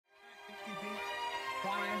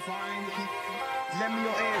Lend me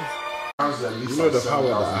your ears. You know the power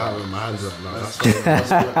that I have in my hands right now.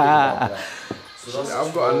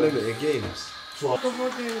 I've got unlimited games.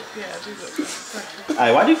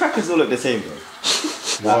 Aye, why do crackers all look the same, bro?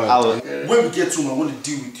 When we get to him, I want to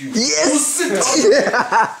deal with you. Yes!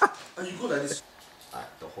 And you go like this.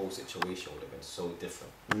 The whole situation would have been so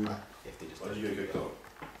different if they just Did you get kicked out?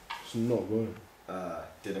 It's not going.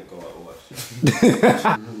 didn't go at all.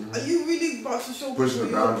 Are you really about to show Pushing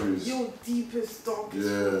people the boundaries. your deepest, darkest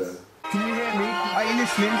Yeah. Can you hear me? Are you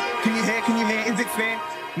listening? Can you hear? Is it fair?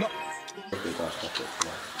 No.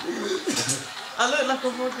 I look like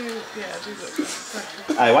a fucking, yeah, I do look like a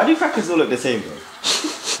crackhead. Aye, why do crackers all look the same, bro? I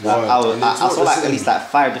saw like at least like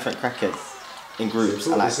 5 different crackheads in groups,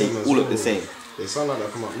 and like they all look the same. They sound like they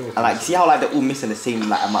come up north. And like, see how like they're all missing the same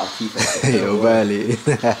like amount of teeth. Yo, barely. You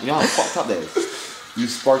know how fucked up that is? You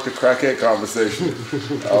sparked the crackhead conversation.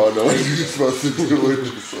 I don't know what you're supposed to do with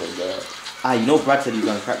this one now. Ah, you know Brad said he's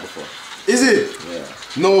done crack before. Is it? Yeah.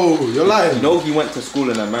 No, you're lying. You know he went to school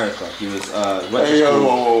in America. He was went Hey, to school.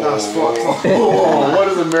 whoa, That's fucked up. what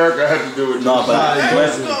does America have to do with No, this? but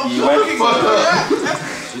he went.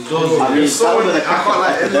 I can't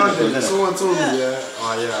like in London. Someone told me, yeah.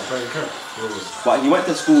 Oh yeah, I played crack. But he went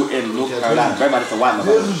to school in North Carolina. Very much a white man.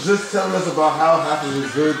 This was just telling us about how half of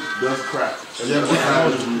his hood does crack. Yeah,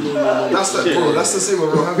 but that's the bro. That's the same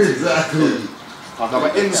with Roehampton. Exactly. No,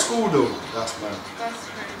 but in school though, that's mad. That's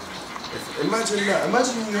crazy. Imagine that.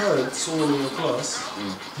 Imagine you heard someone in your class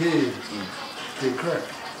here did crack.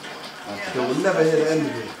 They will never hear the end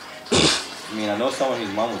of it. I mean, I know someone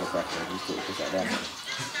whose mum was a cracker. He's sort of just like that.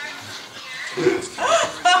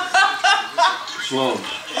 Slow. Is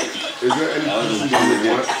there anything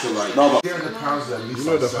you want to like? No, but Here in the pounds at least. You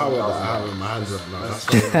know the power that I have in my hands right now.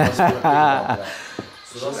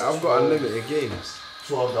 I've got unlimited games.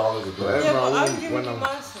 $12 a day. Yeah, but I'm giving when you I'm- my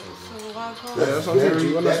soul, so why can't Yeah, that's what I'm saying. Do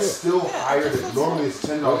you want That's to still higher than normally it's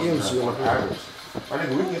 $10 What games do you on want to play? average. I think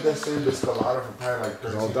we can get that same Descalada for probably like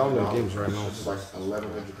 $13. I'll download games right now. It's like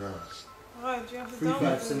 £1,100. Why do you have to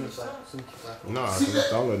download them? No, I can just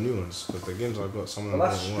download new ones because the games I've got, some of them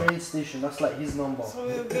That's don't work. Train Station, that's like his number. So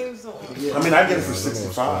your games don't work. I mean, I get it for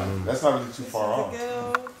 65. That's not really too far off.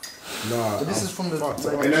 Girl. Nah, So this is from the fucked.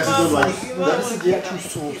 And that's still like. This is the actual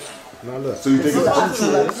source. Nah, look. So you think This is the it's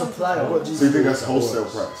actual like, supplier. so you think that's wholesale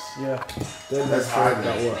price? Yeah. Then That's high.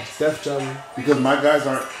 that works. Def Jam. Because my guys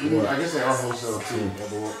aren't. I guess they are wholesale too. You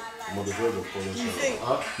think?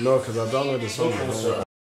 No, because I downloaded some.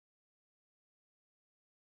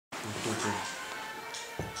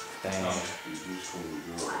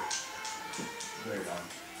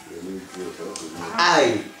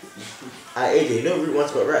 Aye, AJ, you know Root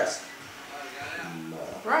One's got rats.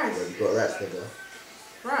 Right. You got rats, nigga.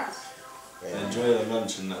 Right. Enjoy your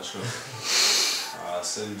lunch and that shop. I'll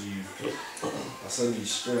send you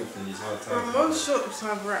strength in these hard times. Most shops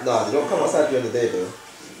have rats. Nah, they don't come outside during the day though.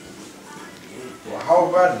 Well,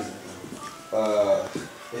 how bad is it?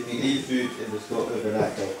 If you leave food in the store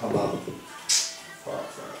overnight, they'll come out. Do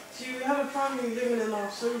you have a family living in our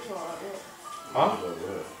sofa? Huh?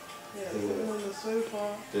 Yeah, living on the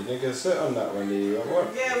sofa. The niggas sit on that when they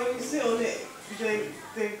work. Yeah, when you sit on it, they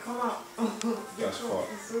come out. They That's come out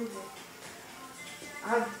fucked. the sofa. I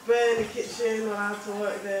had bear in the kitchen when I had to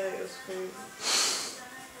work there. It was crazy.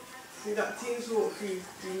 See that team sort food?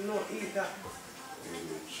 Do not eat that.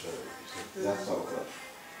 That's all good.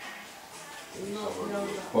 Do not know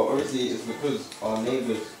that. But obviously it's because our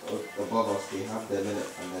neighbours above us, they have their limit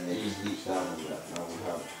and then they just leach down on that. Now we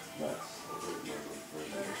have rats.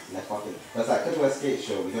 And they're fucking. That's like, because we're a skate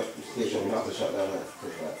show, we don't have to shut down that.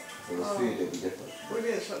 Because like, if it was food, it'd be different. We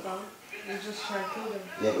didn't shut down. We just try to kill them.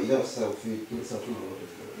 Yeah, but you don't sell food. You don't sell food.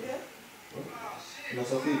 Yeah? You don't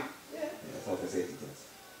sell food? Yeah. That's how the safety things.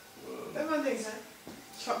 Everyone thinks that.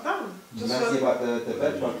 Shut down. You might see about the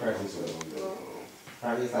bed bug crisis. No.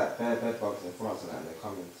 Apparently it's like bed bugs in France and that, and they're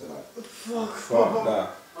coming to like. Fuck that.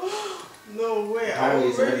 No way. Apparently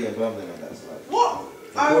it's already in Birmingham and that's like. What?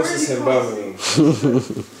 Of course it's in Birmingham.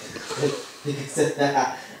 You said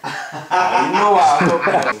that. You know what I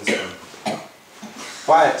got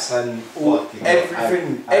bites and all,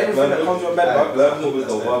 everything that comes with bed bug. Birmingham was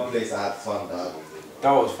the one place I had fun, dog.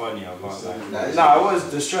 That was funny, I can't lie. Nah, it was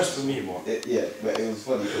the stress for me, but Yeah, but it was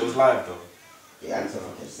funny. it was live though. Yeah, and some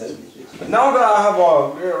fucking 70s. But now that I have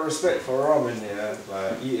a great respect for ramen, yeah,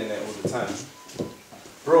 like eating it all the time,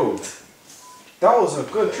 bro, that was a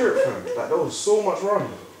good trip, fam. Like, there was so much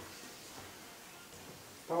ramen.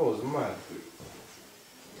 That was mad.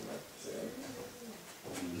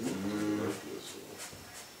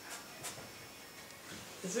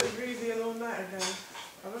 Is it really a long night again?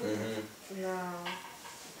 I don't know. No.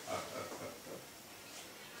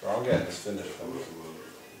 I'm getting this finished.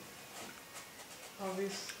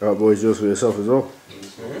 Obvious. Alright, boys, yours for yourself as well?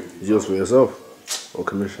 Is yours for yourself? Or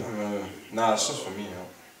commission? Nah, it's just for me, yo.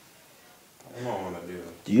 I don't want to do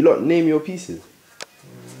it. Do you lot name your pieces?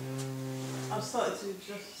 I've started to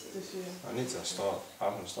just this year. I need to start. I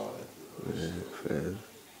haven't started. Yeah, fair.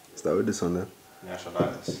 Start with this one then.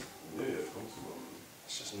 Nyashadias.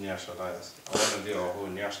 It's just Nyashadias. I want to do a whole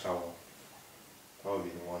Nyash tower. That would be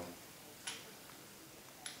the one.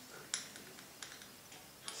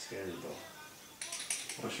 Scary though.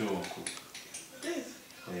 What's your one called? This?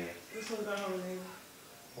 Yeah. This one don't have a name.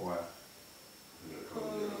 Why?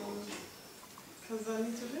 Because I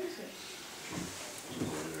need to finish it.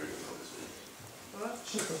 What?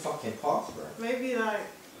 Shut the fucking pass, bro. Maybe like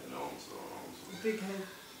big head,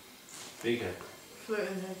 Bigger.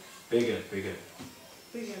 floating head, Bigger. big head.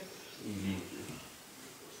 ED.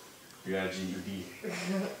 BIGED.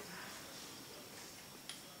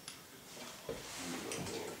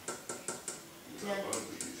 Yeah.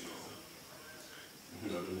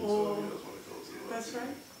 Or best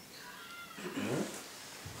friend.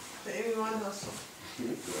 The Amy Winehouse song.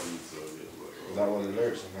 Is that what the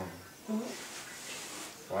lyrics are?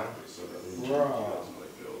 Why? Bro.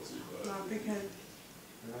 Nah, big head.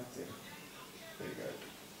 Nothing. Big head.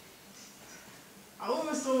 I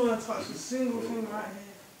almost don't want to touch a single thing right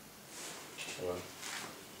here. What?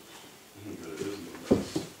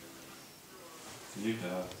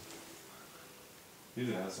 You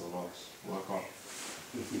did have some loss. Work on.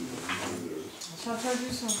 Shall I try to do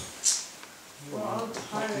some? Well, I'm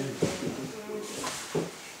tired.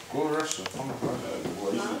 Go to restaurant. Come on,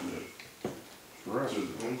 rest.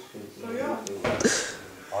 So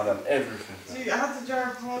yeah. On them everything. See, I had to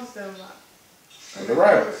drive past them like. The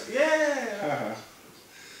Riots? Yeah.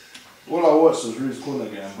 All I watched was Ruth's Corner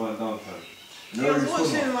getting burnt down, fam. Yeah, I was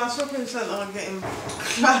watching my shopping centre getting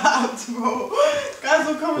clapped, bro. Guys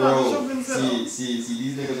were coming out the shopping centre. See,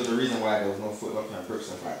 these niggas are the reason why there was no Foot Locker and Brooks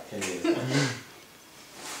for like 10 years.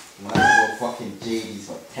 Man, I go fucking JDs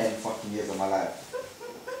for 10 fucking years of my life.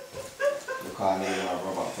 Look how I niggas when I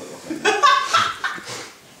rub out Foot Locker.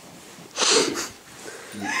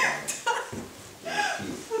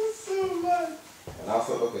 That's so bad. And now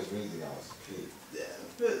Foot Locker's breezy now, it's cute. Yeah,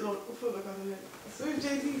 Foot Locker, I don't know. So is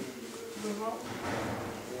JD. I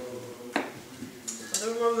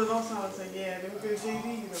don't remember the last time I said, yeah, they would go JD,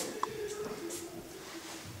 you know.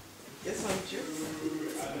 Yes, I'm drippy.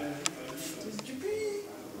 It's drippy.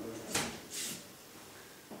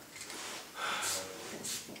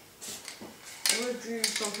 I want to do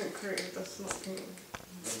something creative that's not painting.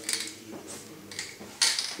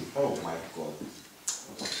 Oh my god.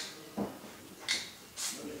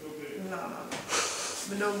 No.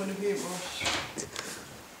 But no, I'm going to be a brush.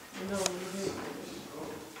 No, I'm going to be a brush.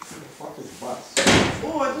 What the fuck is bus?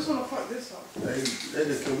 Oh, I just want to fuck this up.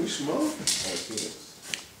 Hey, can we smoke?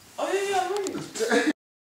 Oh, yeah, right.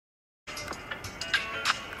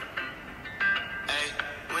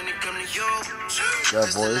 Got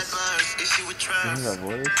voice. You got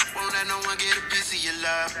voice. Won't let no one get a piece of your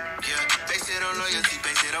love. Yeah, base it on loyalty,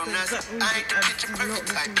 base it on us. I ain't the picture perfect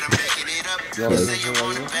type, but I'm making it up. Yeah, You say you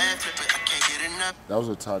want a bad trip, but I can't get enough. That was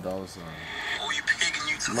a Todd Dollar sign. Oh, you pigging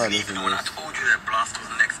you to Might believe listen to when I this. told you that Blast was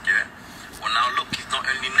next, yeah? Well, now look, he's not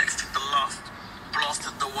only next, he's the last. Blast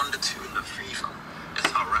is the 1, the 2, and the 3, fam. That's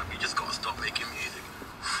how rap, you just gotta stop making music.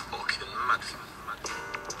 Fucking mad, fam. Mad.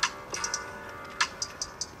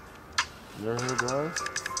 You ever heard guys?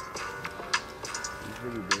 He's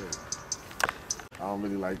really big. I don't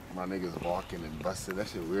really like my niggas walking and busting. That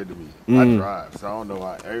shit weird to me. I drive, so I don't know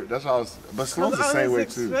why. That's how I was. But Sloan's the same way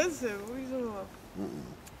too. It's expensive. What are you talking about?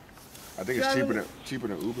 I think it's cheaper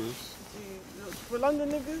than Ubers. For London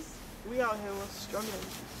niggas, we out here was struggling.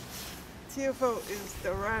 TFL is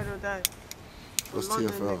the ride or die. What's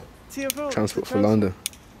London TFL? TFL. Transport for London.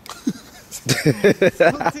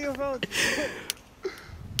 TFL.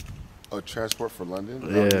 Oh, transport for London?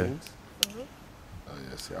 Yeah. Oh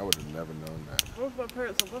yeah, see, I would have never known that. Both my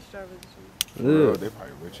parents are bus drivers. Bro, they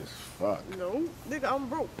probably rich as fuck. No, nigga, I'm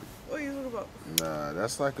broke. What are you talking about? Nah,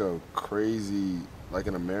 that's like a crazy, like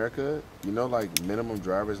in America, you know, like minimum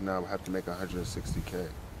drivers now have to make 160K.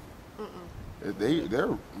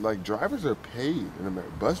 They're like, drivers are paid in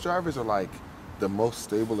America. Bus drivers are like the most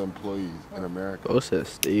stable employees in America. Bro said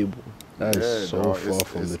stable. That is so dog, far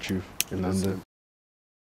from the truth in London.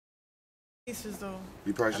 Pieces though.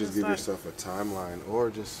 You probably should And just give it's like- yourself a timeline or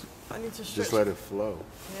just I need to stretch. just let it flow.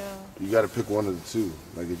 Yeah. You got to pick one of the two.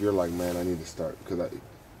 Like if you're like, man, I need to start because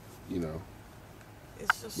you know.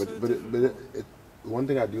 It's just But so it, one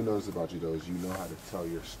thing I do notice about you though is you know how to tell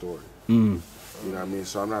your story. Mm. You know what I mean?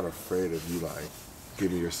 So I'm not afraid of you like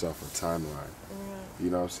giving yourself a timeline. You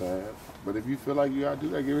know what I'm saying? But if you feel like you gotta do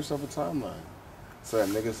that, give yourself a timeline. So that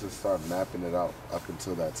niggas can start mapping it out up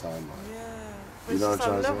until that timeline. Yeah. But You know it's what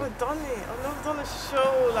I'm just, trying I've to never done it. I've never done a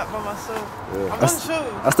show like by myself. Yeah. I've done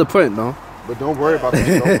shows. That's the point, no? But don't worry about the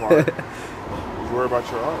show part. Just worry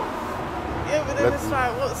about your art. Yeah, but then it's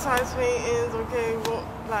like, what size paintings, okay, what,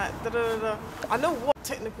 like, da-da-da-da. I know what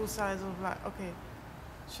technical size of, like, okay,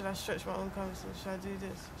 should I stretch my own canvas? Should I do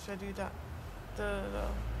this? Should I do that? Da-da-da.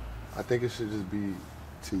 I think it should just be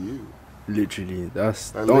to you. Literally,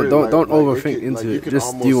 that's Like, don't literally, overthink can, into you it. can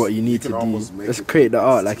Just do what you need to do. almost make Just it create the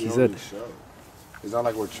art, like Teoni you said. show. It's not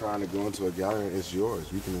like we're trying to go into a gallery. It's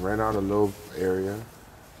yours. You can rent out a little area.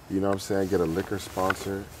 You know what I'm saying? Get a liquor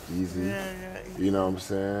sponsor, easy. Yeah, easy. You know what I'm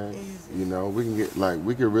saying? Easy. You know, we can get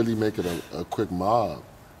we could really make it a quick mob.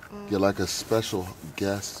 Get like a special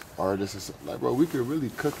guest artist or something. Like, bro, we could really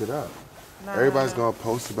cook it up. Everybody's gonna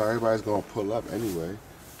post about. Everybody's gonna pull up anyway,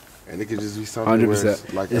 and it could just be something where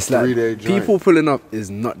it's like it's a 3-day joint. People pulling up is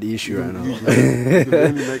not the issue right now. You can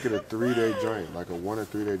really make it a 3-day joint, like a 1 or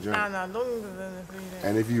 3-day joint. Nah, longer than a 3 days.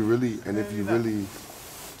 And if you really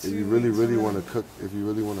want to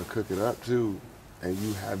cook, it up too, and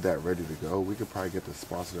you have that ready to go, we could probably get the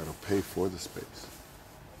sponsor that'll pay for the space.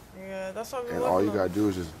 Yeah, that's what I've been And all you working on. gotta do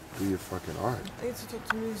is just do your fucking art. I need to talk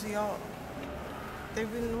to Musi Art.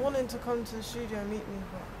 They've been wanting to come to the studio and meet me,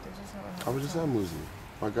 but they just haven't had I was just at Muzi.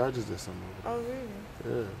 My guy just did something over Oh, really?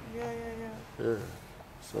 there. Yeah. Yeah.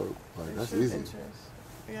 So like that's Shows easy. interest.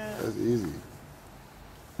 Yeah. That's easy.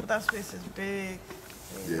 But that space is big.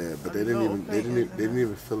 Yeah, but A they didn't lot even of they didn't paintings they in didn't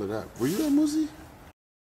even fill it up. Were you at Muzi?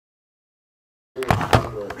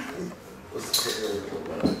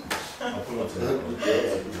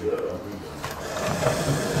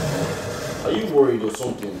 Are you worried or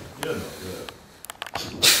something? Yeah,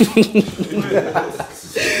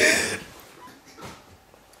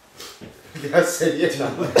 I said yeah.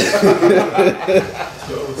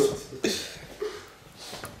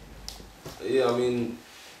 Yeah, I mean,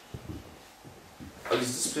 at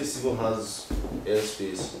least this place even has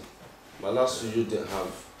airspace. My last studio didn't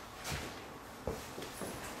have.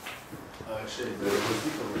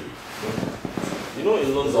 You know,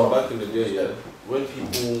 in London back in the day, yeah, when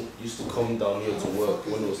people used to come down here to work,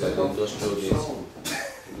 when it was like industrial days,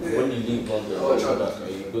 when you leave London, you go back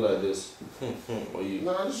and you go like this, or you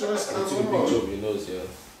took a picture of your nose, yeah,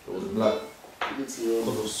 it was black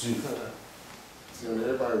because of soup. See, when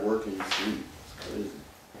everybody working, you sleep. It's crazy.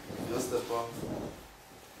 Just step up.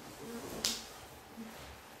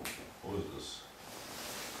 What is this?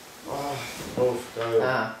 Oh, Fikayo.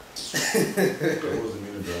 What was the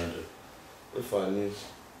meaning behind it? If I knew.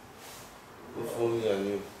 If only I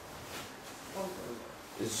knew.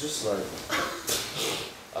 It's just like,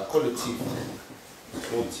 I call it teeth.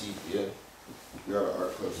 Small teeth, yeah. You got an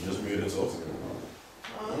art club. You just made it up.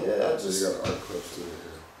 Yeah, I You just, got an art club too.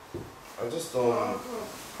 I just don't, I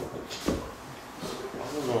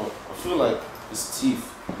don't know. I feel like it's teeth.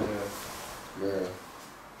 Yeah.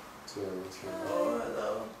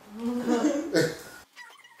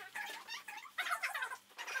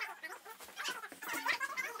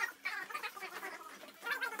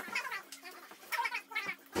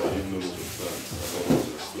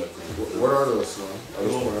 What are those, man? Are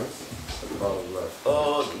those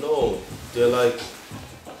plants? No, they're like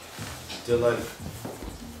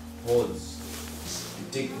pods.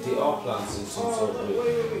 They are plants in some sort of way.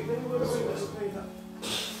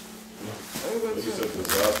 Like you said,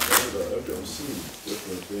 disaster. I've seen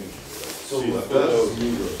different things. So See, I thought that was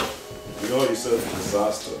you, bro. You know how you said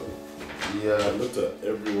disaster? Yeah. I looked at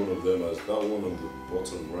every one of them as that one on the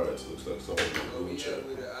bottom right looks like someone in a wheelchair.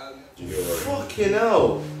 Do you know what I mean? Fucking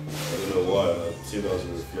hell. I don't know why, and I see that as a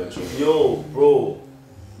reflection. Yo, bro,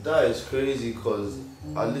 that is crazy because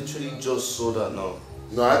I literally just saw that now.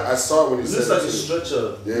 No, I saw it when he It said looks like it a too.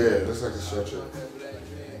 stretcher. Yeah, it looks like a stretcher.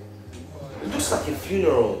 It looks like a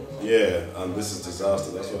funeral. Yeah, and this is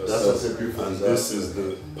disaster. That's what I That's said. what I said, beautiful and disaster. this is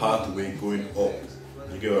the pathway going up.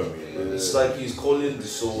 You get what I mean? It's like he's calling the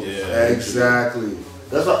soul. Yeah. Exactly.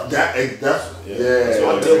 That's what that's Yeah. yeah. That's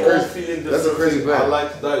what And they're all crazy. feeling That's a different. crazy I plan.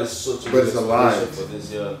 like that. Is such a But good it's aligned. explanation for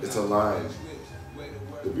this. Yeah. It's a line.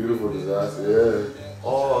 The beautiful disaster.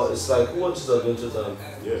 Oh, it's like who watches Adventure Time?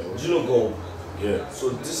 Yeah. Do you know Go? Yeah. So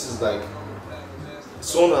this is like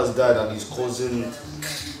someone has died and he's causing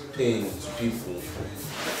pain to people.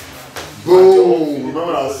 Yeah. Boom. You remember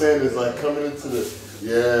what I was saying? It's like coming into the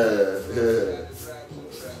yeah.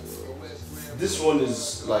 This one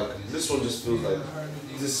just feels like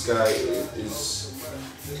this guy is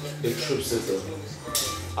a trip sitter,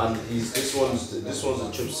 and this one's a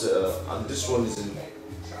trip sitter, and this one is in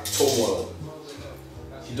turmoil.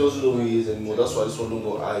 he doesn't know who he is anymore. That's why this one don't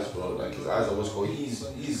got eyes, bro. Like his eyes are what's called.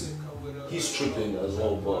 He's tripping as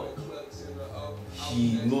well, but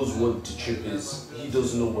he knows what the trip is. He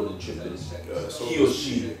doesn't know what the trip is. He or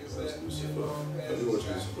she.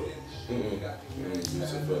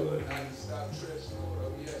 Lucifer, like,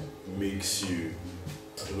 makes you,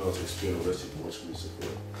 I don't know how to explain unless you watch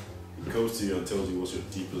Lucifer. He comes to you and tells you what's your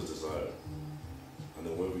deepest desire. And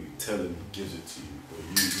then when we tell him, he gives it to you. But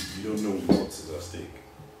you don't know what is at stake.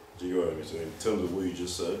 Do you know what I mean? So in terms of what you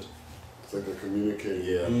just said, It's like a communication.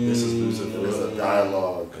 yeah, this is Lucifer. It's a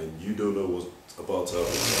dialogue. And you don't know what's about to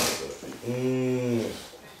happen.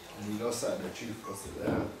 You know something the truth was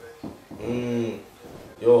that.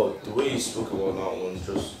 Yo, the way you spoke about that one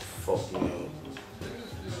just fucked me up.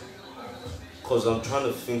 Cause I'm trying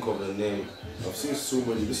to think of a name. I've seen so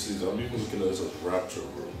many, I'm even looking at this as Rapture,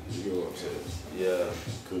 bro. You get what I'm saying? Yeah.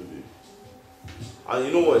 Could be. And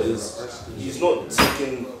you know what it is? He's not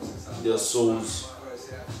taking their souls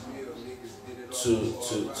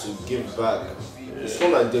to give back. It's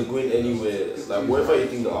not like they're going anywhere. Like whatever you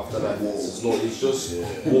think the afterlife is, it's not. It's just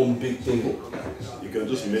one big thing. You can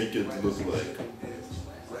just make it look like.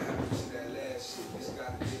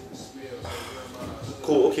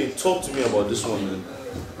 Cool. Okay, talk to me about this one then.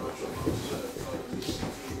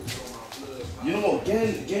 You know what?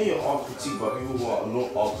 Getting your art critique by people who are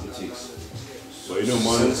not art critiques. So you know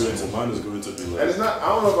mine is going to be like. And it's not, I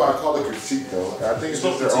don't know if I call it critique though. I think it's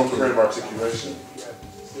just their own creative articulation.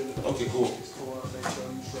 Okay, cool.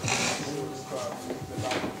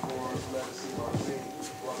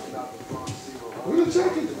 Where the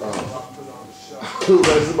jacket?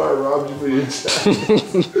 Like somebody robbed you for your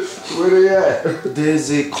jacket. Where they at? There's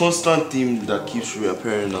a constant theme that keeps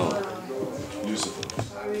reappearing now. Lucifer.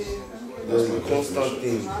 There's a constant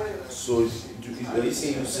theme. So, are you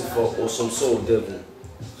saying Lucifer or some sort of devil?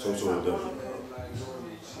 Some sort of devil.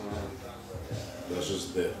 That's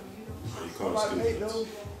just there. You can't escape it.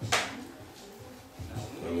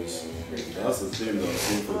 And that's the thing that I'm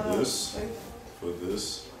seeing for this, and for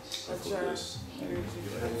this.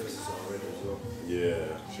 Yeah,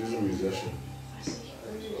 She's a musician.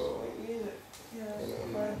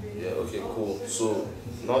 Yeah, okay, cool. So,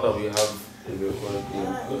 now that we have a recording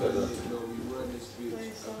theme, look at that.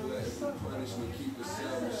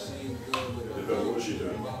 What was she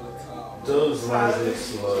doing? Those lines next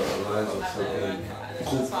to lines of fucking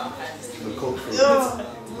coke. The coke thing.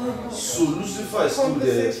 So Lucifer is still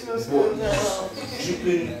there, but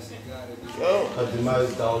dripping her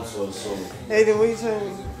demise down to her soul. Hayden, what are you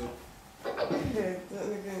telling me? Okay, that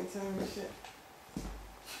nigga ain't telling me shit.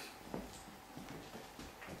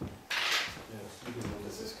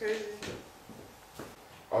 This is crazy.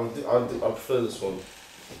 I prefer this one.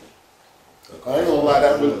 I ain't gonna lie,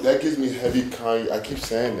 that gives me heavy Kanye. I keep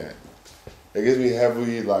saying that. It gives me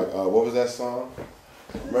heavy, like, what was that song?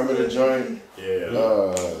 Remember the joint? Yeah.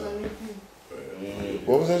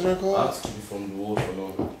 What was that joint I called? have to keep it from the wall for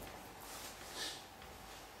now.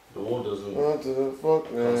 The wall doesn't. What the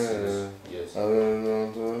fuck, man? Yes. I don't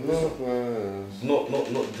know the fuck, man.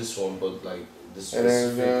 Not this one, but like this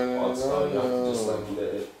specific art style. You have to just like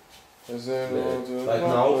let it. Like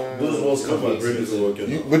now, those ones can be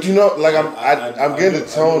executed. But you know, like I'm getting the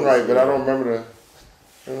tone right, but I don't remember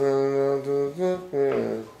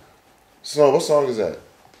the. So what song is that?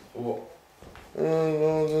 What?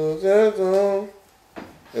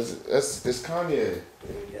 It's Kanye.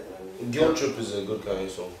 Guilt Trip is a good Kanye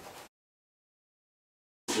song.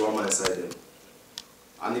 Kurama inside them.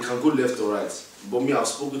 And it can go left or right. But me, I've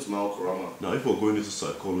spoken to my own Kurama. Now, if we're going into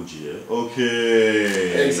psychology, yeah?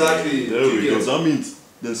 Okay. Exactly. There we go. That means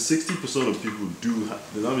then 60% of people do.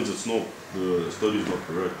 That means it's not, the study is not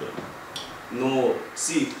correct then. No,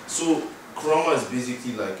 see, so Kurama is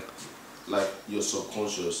basically like your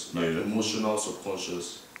subconscious, like emotional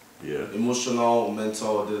subconscious. Yeah. Emotional,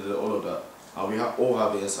 mental, all of that. And we all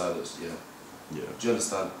have it inside us, yeah. Yeah. Do you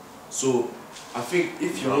understand? So I think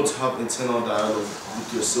if you want to have internal dialogue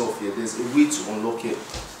with yourself, yeah, there's a way to unlock it.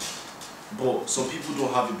 But some people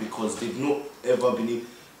don't have it because they've not ever been in.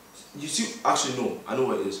 You see, actually no, I know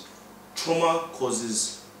what it is. Trauma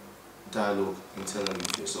causes dialogue internally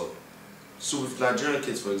with yourself. So with Nigerian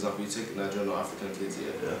kids, for example, you take Nigerian or African kids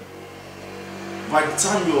here. Yeah. By the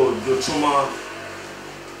time your trauma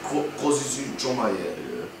causes you trauma, yeah,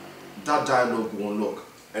 that dialogue will unlock.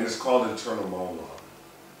 And it's called internal monologue.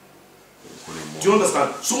 Do you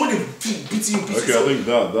understand? Somebody beating you. Okay, I think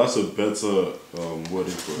that's a better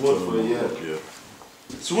wording for it. Word for it, yeah.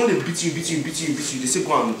 So when they beat you, they say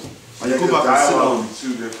go and you go back and sit down.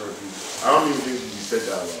 Two different people. I don't even think you said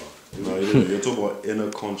dialogue. No, you're talking about inner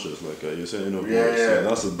conscious, like you're saying inner voice. Yeah.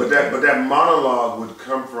 That's but that monologue would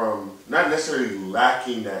come from not necessarily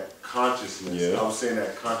lacking that consciousness. Yeah. I was saying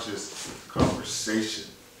that conscious conversation.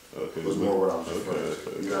 Okay. Was more what I was referring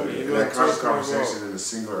to. You know what I mean? And that conscious conversation in a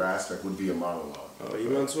singular aspect would be a monologue. But you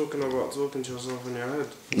man talking about talking to yourself in your head.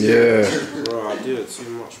 Yeah. Bro, I do it too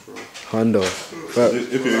much, bro. Hundo.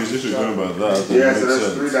 If you're going about that, yeah, so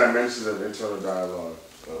there's 3 dimensions of internal dialogue.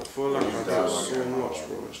 I feel like I do so much,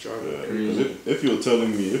 bro. It's driving me crazy. If you're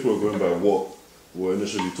telling me, if we're going by what we're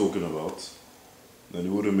initially talking about, then it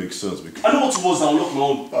wouldn't make sense. Because I know what it was. I'll look my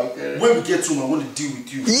own. Okay. When we get home, I want to deal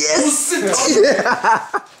with you. Yes! You sit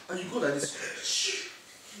down and you go like this. Shh.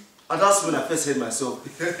 And that's when I first heard myself.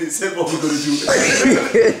 He said, what we gonna do?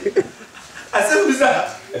 I said, who's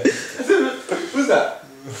that? I said, who's that?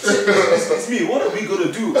 It's me. What are we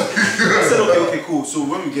gonna do? I said, okay, cool. So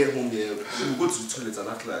when we get home, yeah, we go to the toilet and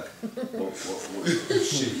act like, what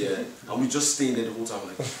shit, yeah. And we just stay in there the whole time.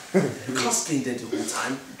 Like, we can't stay in there the whole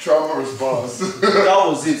time. Trauma response. That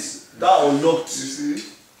was it. That unlocked. You see?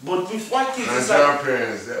 But with white kids, it's Nigerian like,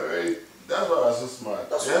 parents, that's why I'm so smart.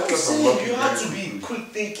 that's what I'm saying. You have to be quick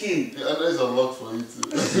thinking. Yeah, there's a lot for you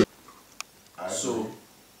too.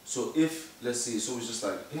 So if, let's say, so it's just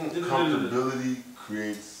like, comfortability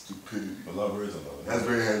creates stupidity. elaborate on that. That's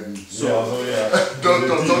very heavy. So, don't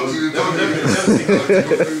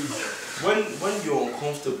when you're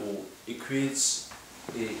uncomfortable, it creates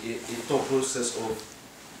a thought process of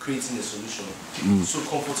creating a solution. So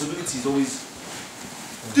comfortability is always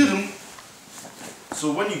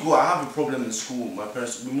so when you go, I have a problem in school, my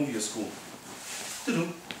parents, we move your school.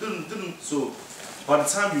 So by the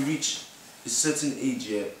time you reach a certain age,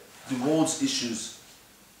 yeah, the world's issues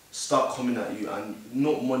start coming at you, and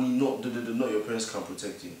not money, not your parents can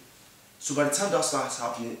protect you. So by the time that starts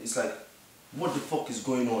happening, it's like, what the fuck is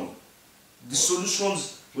going on? The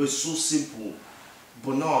solutions were so simple,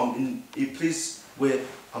 but now I'm in a place where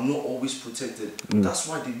I'm not always protected. That's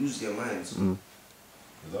why they lose their minds.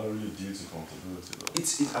 Is that really due to comfortability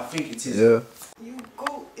though? I think it is. Yeah. You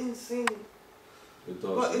go insane. It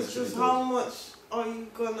does. But it's just how much are you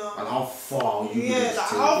gonna... And how far are you yeah, gonna like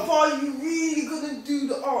take how it? far are you really gonna do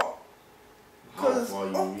the art? Because,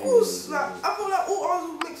 of course, like, I feel like all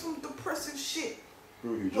artists will make some depressive shit.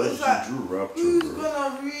 Bro, he But it's just like, drew rap to, who's bro.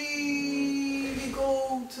 gonna really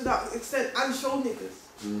go to that extent and show niggas?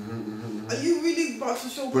 Are you really about to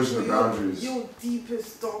show Pushing people the boundaries. your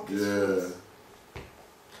deepest, darkest Yeah. thoughts?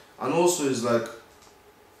 And also, it's like,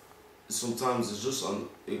 sometimes it's just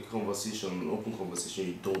a conversation, an open conversation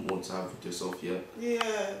you don't want to have with yourself, yeah?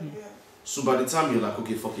 Yeah. So by the time you're like,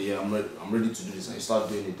 okay, fuck it, yeah, I'm ready to do this, and you start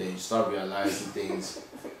doing it, then you start realizing things.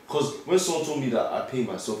 Because when someone told me that I pay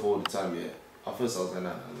myself all the time, yeah, at first I was like,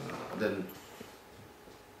 nah. And then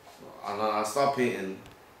I start painting,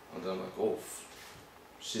 and then I'm like, oh,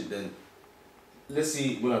 shit, then, let's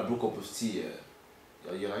see, when I broke up with T,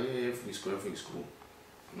 yeah, you're like, yeah, everything's cool.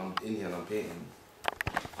 And I'm in here and I'm painting.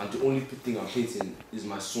 And the only thing I'm painting is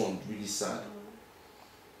my son, really sad.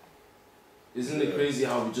 Isn't it crazy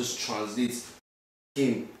how we just translate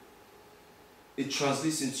him? It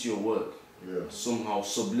translates into your work somehow,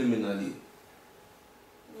 subliminally.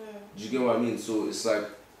 Do you get what I mean? So it's like,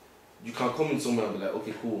 you can come in somewhere and be like,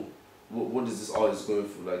 okay, cool. What is this artist going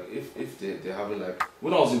through? Like, if they're having like,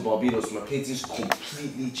 when I was in Barbados, my paintings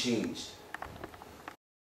completely changed.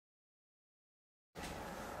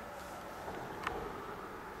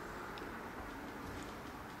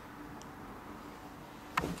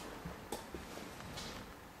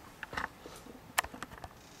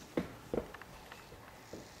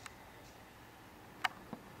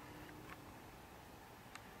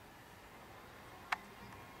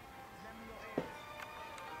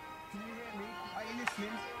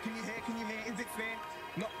 Can you hear? Is it fair?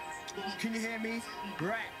 No. Can you hear me?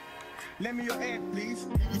 Right. Lend me your ear, please.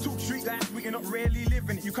 You talk street life, but you're not really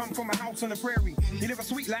living it. You come from a house on the prairie. You live a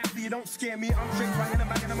sweet life, but you don't scare me. I'm straight right in the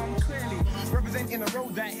back of the mum clearly. Representing the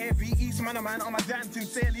road that heavy. East man, I'm a damn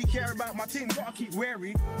sincerely. Care about my team, gotta keep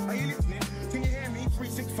wary. Are you listening? Can you hear me?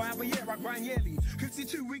 365 a year, I grind yearly.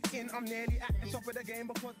 52 weeks in, I'm nearly at the top of the game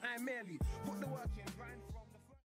because I'm merely put the work in, grind.